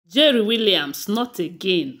Jerry Williams, not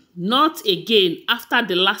again. Not again after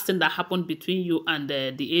the last thing that happened between you and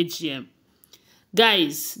the AGM.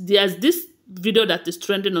 Guys, there's this video that is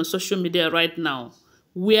trending on social media right now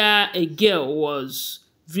where a girl was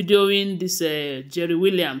videoing this Jerry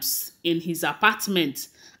Williams in his apartment.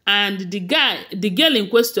 And the girl in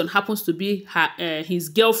question happens to be his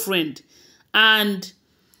girlfriend. And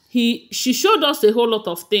she showed us a whole lot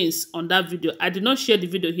of things on that video. I did not share the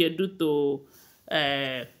video here due to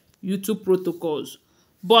YouTube protocols.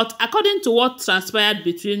 But according to what transpired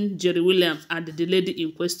between Jerry Williams and the lady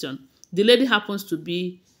in question, the lady happens to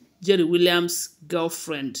be Jerry Williams'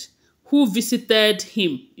 girlfriend who visited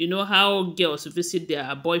him. You know how girls visit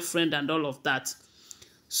their boyfriend and all of that.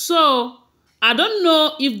 So I don't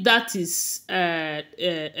know if that is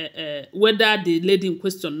whether the lady in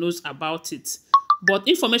question knows about it. But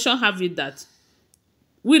information have it that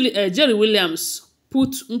Jerry Williams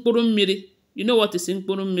put Mkpurúmmiri. You know what is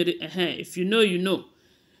Mkpurúmmiri? If you know, you know.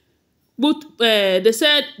 But they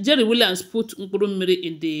said Jerry Williams put Mkpurúmmiri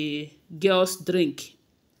in the girl's drink,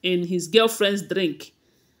 in his girlfriend's drink.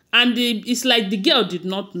 And it's like the girl did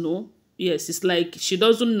not know. Yes, it's like she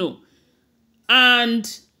doesn't know.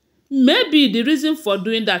 And maybe the reason for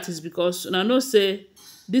doing that is because, and I know say,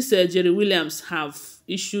 this Jerry Williams have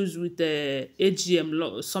issues with the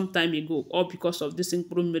AGM some time ago, or because of this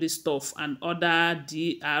Mkpurúmmiri stuff and other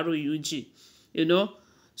DRUG, you know.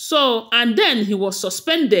 So, and then he was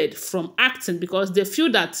suspended from acting because they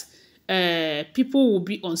feel that people will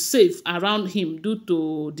be unsafe around him due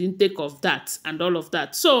to the intake of that and all of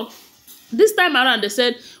that. So, this time around, they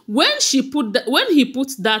said when he put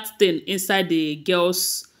that thing inside the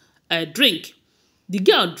girl's drink, the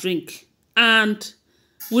girl drink, and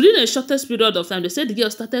within a shortest period of time, they said the girl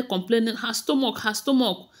started complaining, her stomach.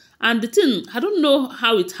 And the thing, I don't know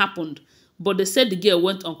how it happened, but they said the girl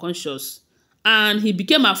went unconscious. And he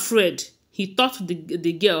became afraid. He thought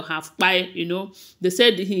the girl have died, you know. They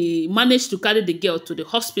said he managed to carry the girl to the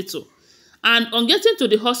hospital. And on getting to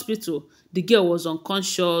the hospital, the girl was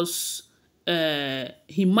unconscious.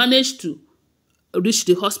 He managed to reach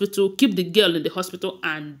the hospital, keep the girl in the hospital,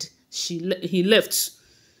 and he left.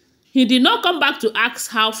 He did not come back to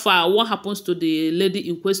ask how far, what happens to the lady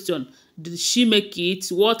in question. Did she make it?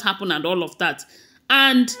 What happened and all of that.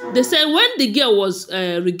 And they said when the girl was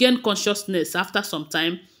regained consciousness after some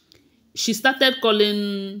time, she started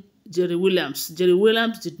calling Jerry Williams. Jerry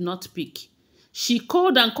Williams did not pick. She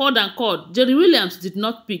called and called and called. Jerry Williams did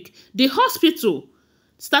not pick. The hospital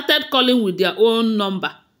started calling with their own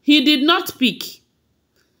number. He did not pick.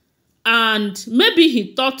 And maybe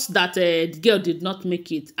he thought that the girl did not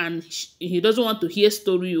make it, and he doesn't want to hear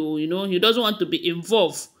story, or you know, he doesn't want to be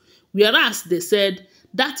involved. Whereas they said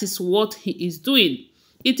that is what he is doing.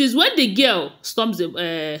 It is when the girl storms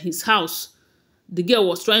his house. The girl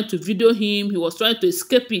was trying to video him. He was trying to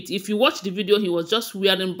escape it. If you watch the video, he was just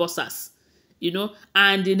wearing boxers, you know,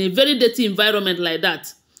 and in a very dirty environment like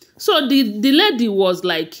that. So the lady was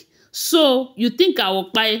like, so you think I will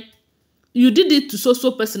buy? You did it to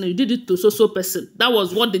so person, you did it to so person. That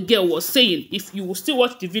was what the girl was saying. If you will still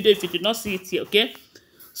watch the video, if you did not see it here, okay?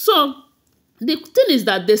 So the thing is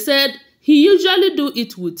that they said he usually do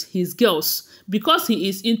it with his girls because he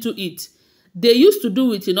is into it. They used to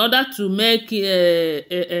do it in order to make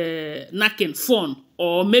knacking fun,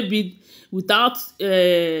 or maybe without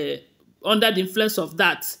under the influence of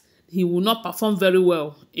that, he will not perform very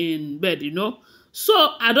well in bed, you know. So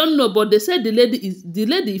I don't know, but they said the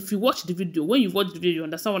lady, if you watch the video, when you watch the video, you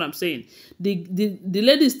understand what I'm saying. The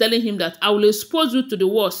lady is telling him that I will expose you to the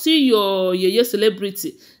world. See your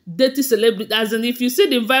celebrity, dirty celebrity. As in, if you see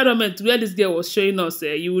the environment where this girl was showing us,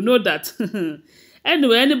 you will know that.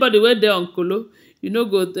 Anyway, anybody where there on Kolo, you know,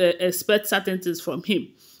 go expect certain things from him.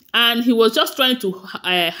 And he was just trying to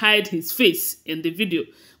hide his face in the video.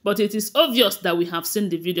 But it is obvious that we have seen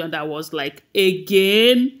the video, and that was like,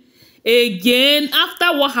 again,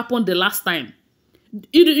 after what happened the last time.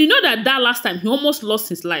 You know that last time, he almost lost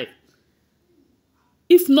his life.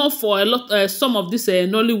 If not for some of this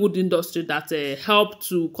Nollywood industry that helped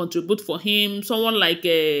to contribute for him, someone like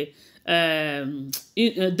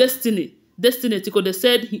Destiny Tico, they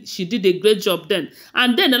said she did a great job then.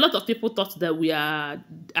 And then a lot of people thought that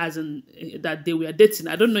that they were dating.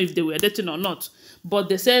 I don't know if they were dating or not, but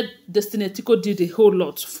they said Destiny Tico did a whole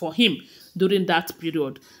lot for him during that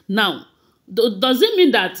period. Now, does it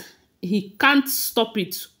mean that he can't stop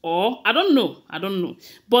it? Or I don't know.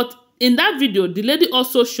 But in that video, the lady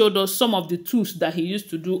also showed us some of the tools that he used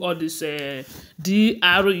to do all this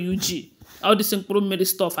DRUG, all this Mkpurúmmiri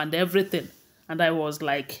stuff and everything. And I was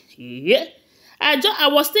like, yeah. I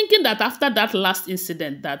was thinking that after that last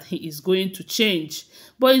incident that he is going to change.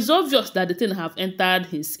 But it's obvious that the thing have entered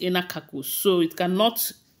his inner carcass, so it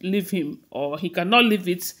cannot leave him, or he cannot leave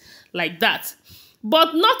it like that.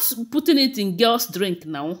 But not putting it in girls' drink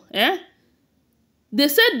now, eh? They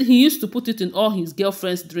said he used to put it in all his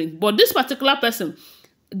girlfriends' drink, but this particular person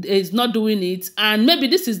is not doing it, and maybe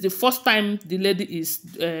this is the first time the lady is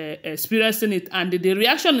experiencing it, and the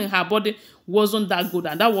reaction in her body wasn't that good,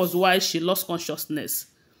 and that was why she lost consciousness.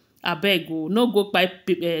 Abeg, oh, no go by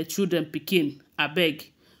children pikin.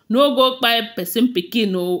 Abeg, no go by person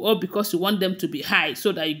pikin, or because you want them to be high,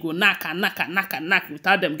 so that you go knock and knock and knock and knock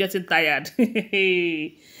without them getting tired.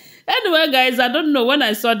 Anyway, guys, I don't know. When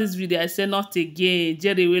I saw this video, I said, not again.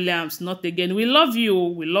 Jerry Williams, not again. We love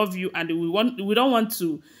you, and we don't want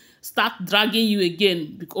to start dragging you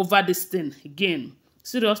again over this thing again.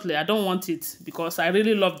 Seriously, I don't want it, because I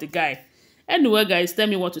really love the guy. Anyway, guys, tell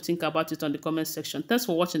me what you think about it on the comment section. Thanks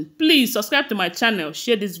for watching. Please subscribe to my channel,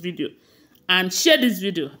 share this video, and share this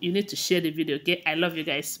video. You need to share the video, okay? I love you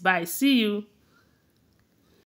guys. Bye. See you.